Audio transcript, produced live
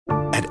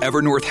At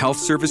Evernorth Health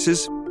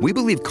Services, we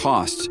believe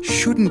costs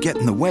shouldn't get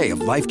in the way of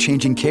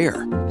life-changing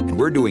care, and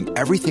we're doing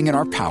everything in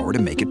our power to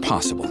make it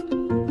possible.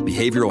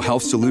 Behavioral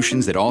health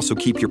solutions that also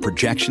keep your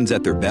projections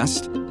at their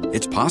best?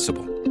 It's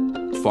possible.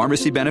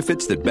 Pharmacy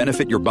benefits that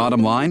benefit your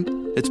bottom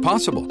line? It's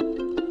possible.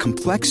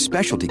 Complex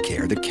specialty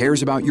care that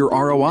cares about your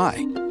ROI?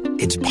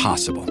 It's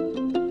possible.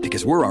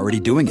 Because we're already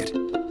doing it.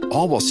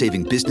 All while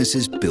saving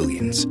businesses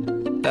billions.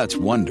 That's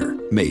Wonder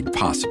made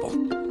possible.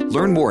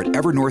 Learn more at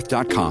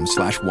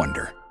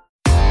evernorth.com/wonder.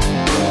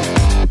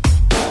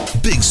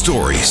 Big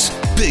stories,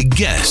 big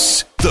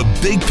guests, the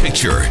big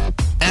picture.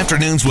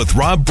 Afternoons with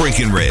Rob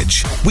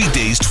Breckenridge.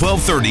 Weekdays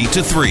 12:30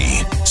 to 3,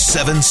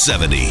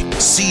 770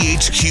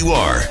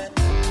 CHQR.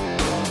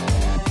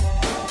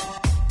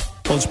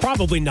 Well, it's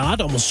probably not,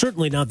 almost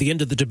certainly not the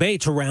end of the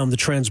debate around the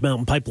Trans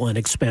Mountain Pipeline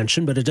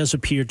expansion, but it does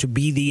appear to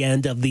be the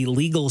end of the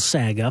legal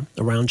saga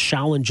around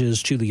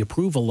challenges to the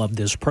approval of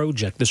this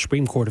project. The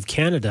Supreme Court of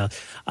Canada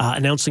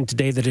announcing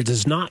today that it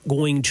is not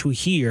going to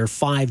hear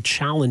 5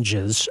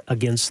 challenges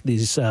against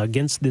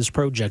this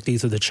project.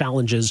 These are the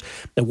challenges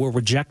that were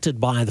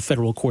rejected by the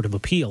Federal Court of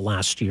Appeal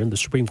last year, and the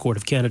Supreme Court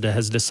of Canada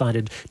has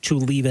decided to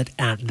leave it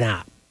at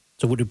that.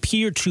 So it would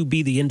appear to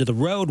be the end of the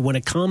road when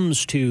it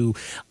comes to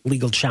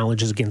legal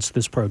challenges against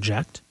this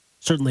project.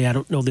 Certainly, I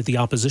don't know that the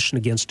opposition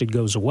against it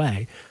goes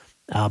away,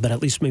 but at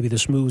least maybe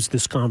this moves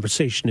this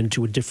conversation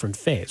into a different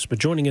phase. But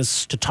joining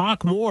us to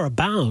talk more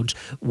about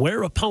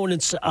where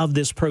opponents of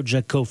this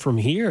project go from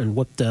here and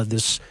what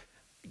this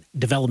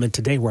development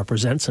today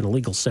represents in a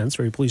legal sense.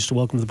 Very pleased to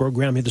welcome to the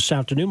program here this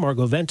afternoon,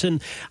 Margot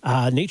Venton,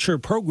 Nature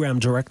Program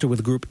Director with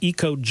the group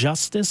Eco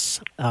Justice.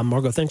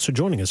 Margot, thanks for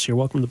joining us. You're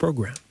welcome to the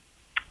program.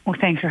 Well,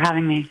 thanks for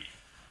having me.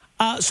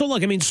 So,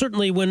 look, I mean,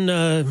 certainly when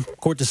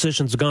court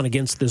decisions have gone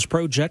against this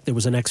project, there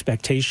was an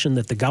expectation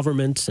that the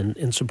government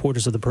and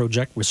supporters of the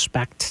project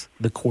respect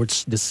the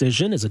court's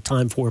decision. Is it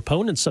time for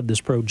opponents of this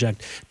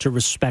project to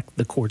respect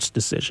the court's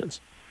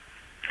decisions?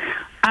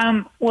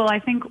 Well, I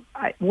think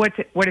what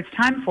it's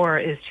time for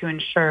is to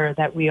ensure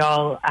that we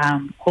all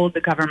hold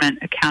the government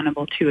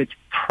accountable to its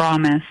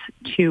promise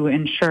to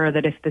ensure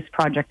that if this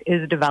project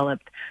is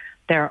developed,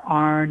 there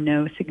are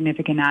no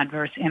significant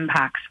adverse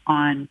impacts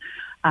on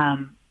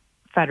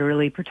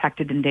federally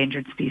protected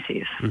endangered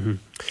species,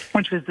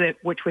 which was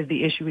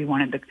the issue we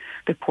wanted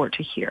the court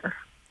to hear.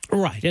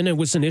 Right, and it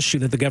was an issue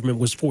that the government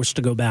was forced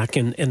to go back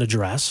and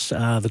address.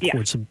 The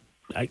courts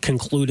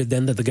concluded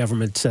then that the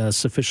government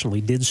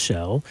sufficiently did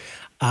so.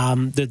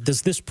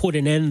 Does this put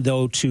an end,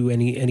 though, to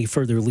any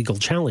further legal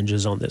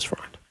challenges on this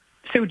front?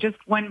 So just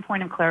one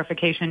point of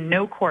clarification,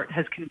 no court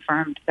has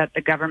confirmed that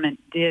the government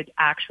did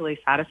actually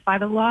satisfy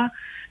the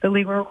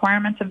legal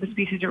requirements of the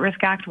Species at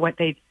Risk Act. What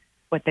they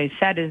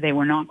said is they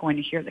were not going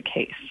to hear the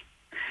case.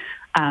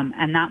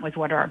 And that was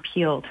what our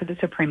appeal to the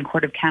Supreme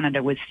Court of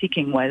Canada was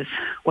seeking, was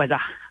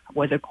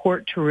a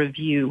court to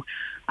review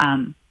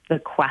the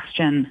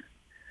question,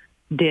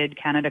 did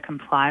Canada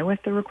comply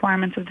with the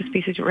requirements of the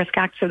Species at Risk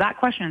Act? So that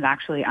question is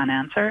actually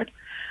unanswered.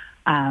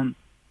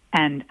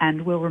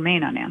 And will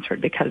remain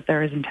unanswered because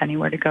there isn't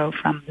anywhere to go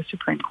from the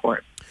Supreme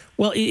Court.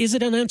 Well, is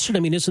it unanswered? I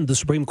mean, isn't the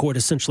Supreme Court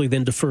essentially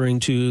then deferring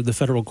to the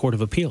Federal Court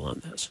of Appeal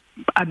on this?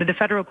 But the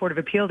Federal Court of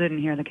Appeal didn't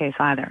hear the case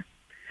either.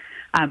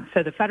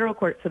 So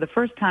the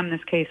first time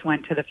this case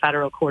went to the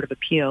Federal Court of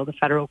Appeal, the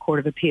Federal Court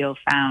of Appeal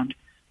found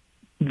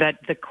that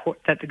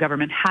the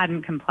government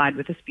hadn't complied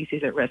with the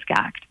Species at Risk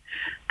Act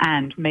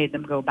and made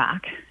them go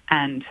back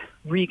and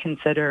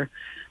reconsider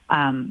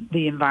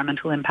the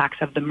environmental impacts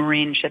of the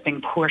marine shipping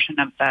portion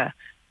of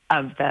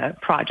the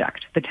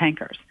project, the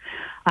tankers.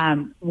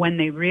 When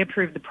they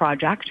reapproved the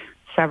project,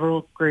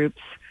 several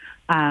groups,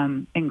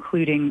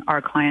 including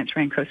our clients,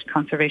 Raincoast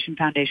Conservation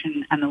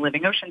Foundation and the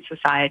Living Ocean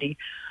Society,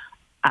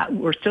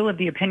 were still of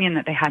the opinion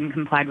that they hadn't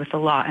complied with the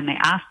law, and they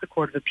asked the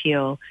Court of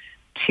Appeal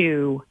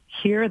to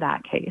hear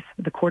that case.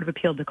 The Court of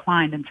Appeal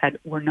declined and said,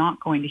 we're not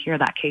going to hear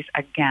that case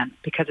again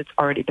because it's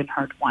already been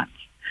heard once.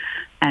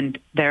 And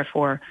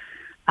therefore,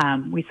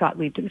 we sought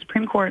leave to the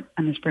Supreme Court,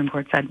 and the Supreme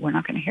Court said, we're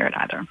not going to hear it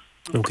either.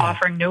 Okay.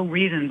 Offering no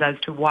reasons as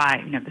to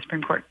why. The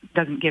Supreme Court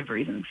doesn't give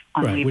reasons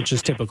on leave. Which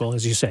is typical,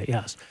 as you say,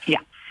 yes. Yeah.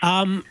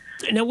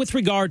 Now, with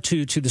regard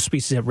to the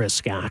Species at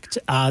Risk Act,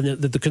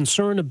 the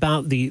concern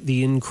about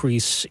the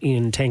increase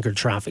in tanker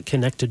traffic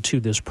connected to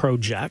this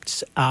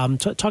project,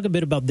 talk a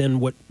bit about then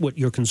what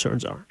your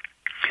concerns are.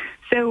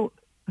 So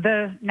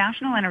the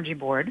National Energy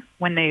Board,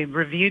 when they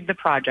reviewed the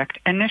project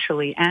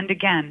initially and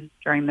again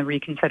during the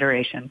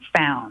reconsideration,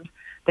 found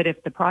that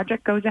if the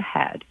project goes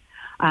ahead,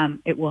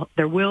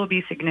 there will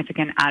be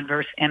significant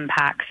adverse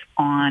impacts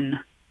on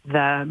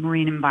the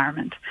marine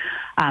environment.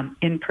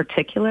 In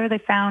particular, they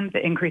found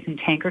the increase in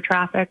tanker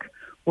traffic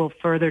will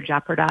further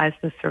jeopardize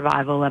the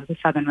survival of the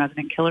southern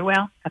resident killer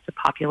whale. That's a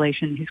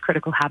population whose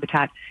critical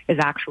habitat is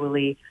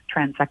actually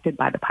transected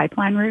by the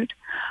pipeline route.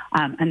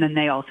 And then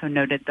they also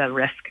noted the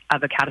risk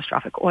of a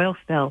catastrophic oil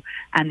spill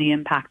and the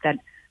impact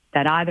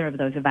that either of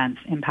those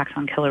events impacts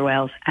on killer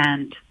whales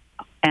and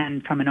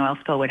from an oil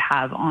spill would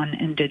have on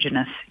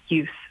indigenous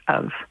use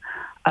of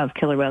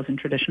killer whales and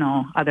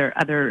traditional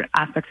other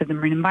aspects of the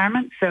marine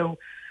environment. So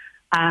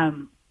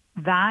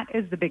That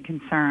is the big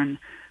concern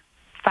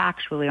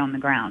factually on the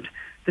ground.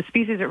 The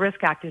Species at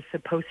Risk Act is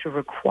supposed to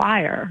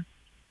require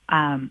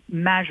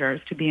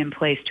measures to be in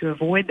place to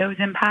avoid those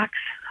impacts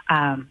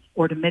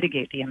or to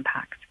mitigate the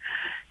impacts.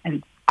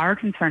 And our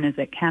concern is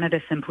that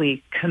Canada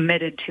simply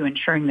committed to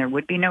ensuring there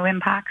would be no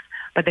impacts,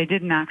 but they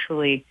didn't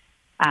actually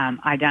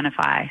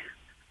identify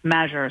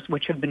measures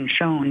which have been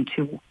shown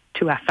to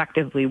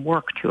effectively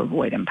work to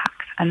avoid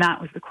impacts. And that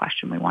was the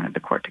question we wanted the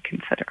court to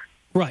consider.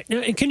 Right. Now,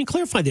 and can you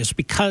clarify this?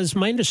 Because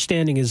my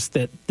understanding is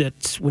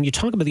that when you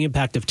talk about the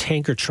impact of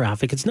tanker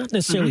traffic, it's not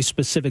necessarily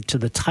specific to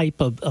the type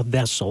of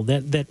vessel,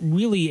 that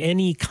really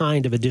any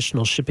kind of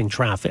additional shipping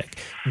traffic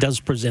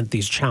does present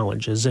these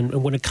challenges.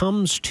 And when it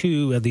comes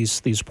to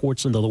these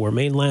ports in the Lower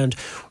Mainland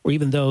or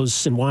even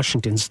those in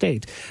Washington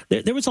State,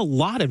 there was a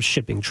lot of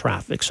shipping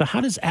traffic. So how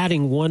does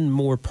adding one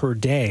more per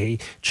day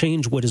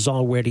change what is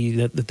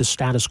already the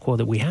status quo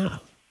that we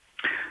have?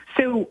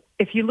 So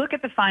if you look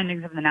at the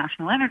findings of the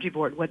National Energy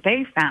Board, what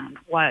they found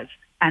was,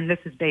 and this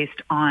is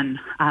based on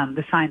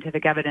the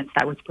scientific evidence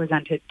that was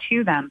presented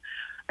to them,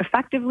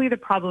 effectively the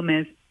problem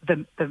is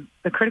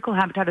the critical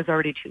habitat is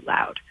already too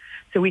loud.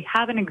 So we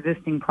have an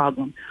existing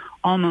problem.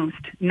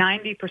 Almost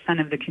 90%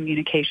 of the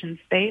communication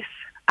space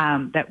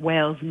that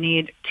whales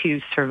need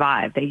to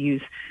survive, they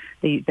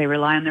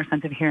rely on their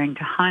sense of hearing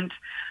to hunt,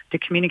 to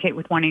communicate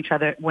with one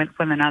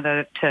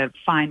another, to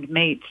find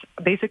mates,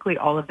 basically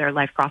all of their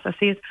life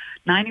processes.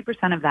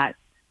 90% of that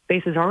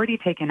space is already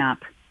taken up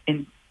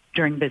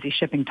during busy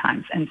shipping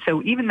times. And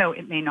so even though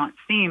it may not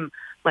seem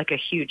like a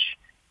huge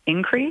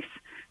increase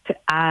to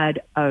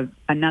add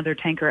another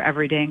tanker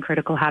every day in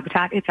critical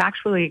habitat, it's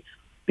actually,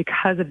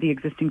 because of the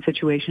existing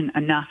situation,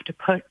 enough to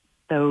put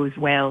those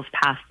whales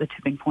past the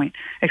tipping point.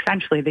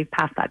 Essentially, they've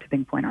passed that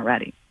tipping point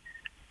already.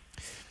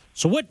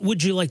 So what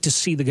would you like to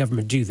see the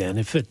government do then?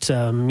 If it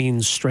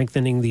means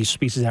strengthening the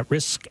Species at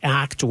Risk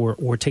Act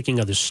or taking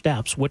other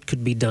steps, what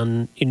could be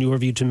done, in your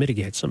view, to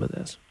mitigate some of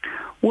this?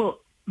 Well,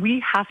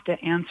 we have to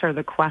answer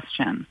the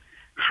question,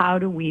 how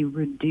do we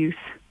reduce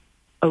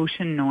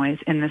ocean noise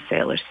in the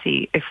Salish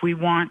Sea if we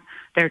want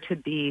there to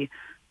be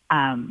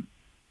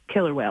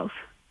killer whales?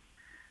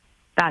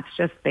 That's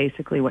just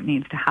basically what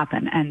needs to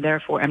happen. And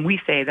therefore, and we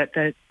say that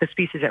the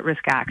Species at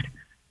Risk Act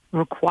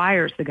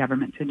requires the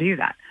government to do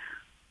that.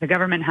 The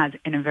government has,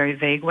 in a very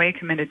vague way,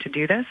 committed to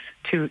do this,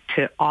 to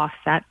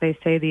offset, they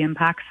say, the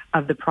impacts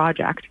of the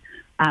project.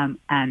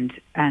 And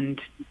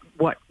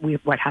what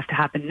has to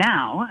happen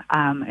now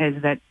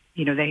is that,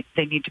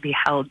 they need to be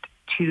held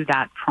to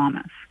that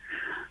promise.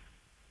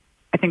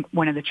 I think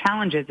one of the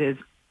challenges is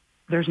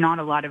there's not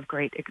a lot of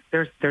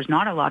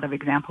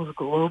examples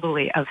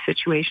globally of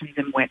situations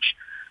in which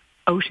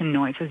ocean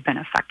noise has been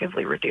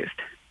effectively reduced.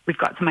 We've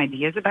got some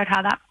ideas about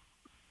how that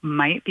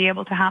might be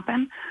able to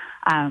happen.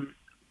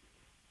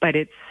 But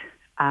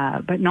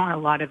not a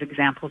lot of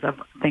examples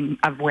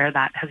of where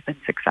that has been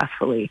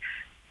successfully,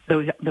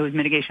 those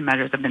mitigation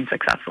measures have been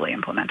successfully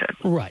implemented.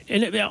 Right.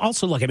 And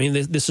also, look, I mean,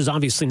 this is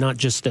obviously not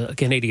just a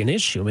Canadian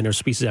issue. I mean, our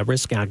Species at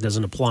Risk Act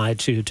doesn't apply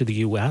to the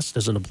U.S.,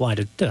 doesn't apply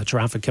to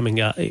traffic coming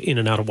in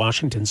and out of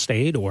Washington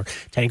State or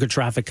tanker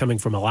traffic coming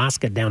from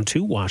Alaska down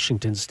to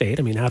Washington State.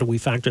 I mean, how do we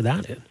factor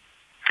that in?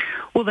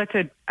 Well,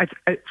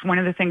 it's one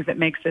of the things that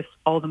makes this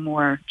all the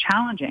more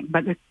challenging.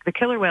 But the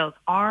killer whales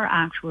are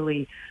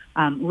actually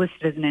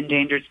listed as an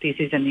endangered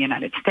species in the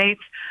United States.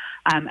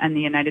 And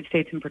the United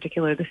States, in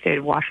particular, the state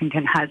of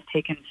Washington, has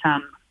taken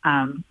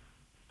some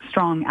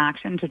strong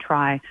action to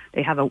try.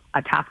 They have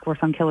a task force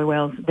on killer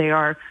whales. They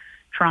are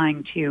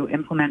trying to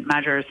implement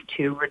measures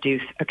to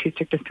reduce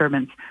acoustic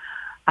disturbance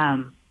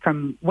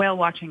from whale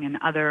watching and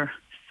other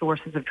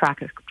sources of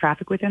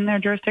traffic within their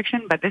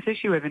jurisdiction. But this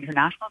issue of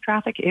international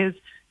traffic is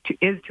to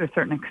a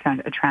certain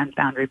extent a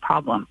transboundary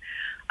problem,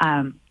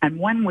 and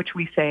one which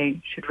we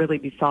say should really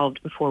be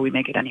solved before we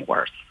make it any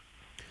worse.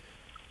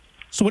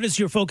 So what is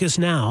your focus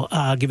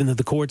now, given that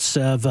the courts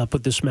have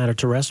put this matter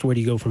to rest? Where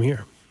do you go from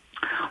here?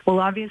 Well,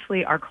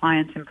 obviously, our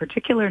clients in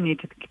particular need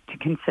to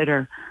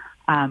consider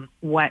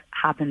what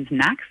happens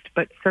next,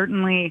 but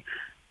certainly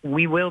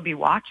we will be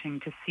watching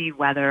to see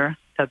whether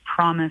the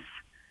promise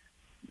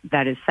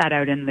that is set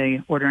out in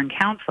the order in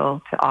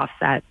council to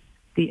offset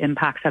the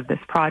impacts of this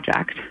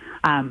project,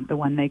 the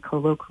one they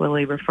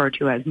colloquially refer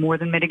to as more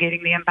than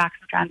mitigating the impacts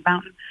of Trans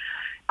Mountain,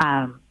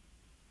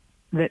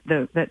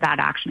 that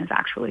action is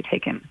actually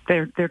taken.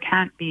 There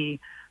can't be,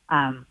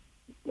 on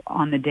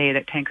the day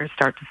that tankers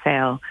start to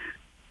sail,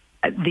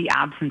 the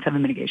absence of a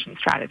mitigation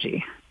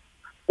strategy,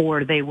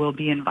 or they will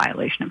be in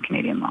violation of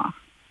Canadian law.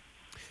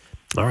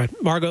 All right.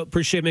 Margot,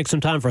 appreciate making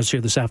some time for us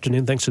here this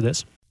afternoon. Thanks for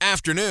this.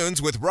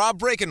 Afternoons with Rob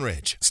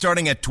Breckenridge,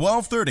 starting at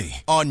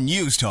 12:30 on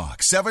News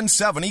Talk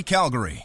 770 Calgary.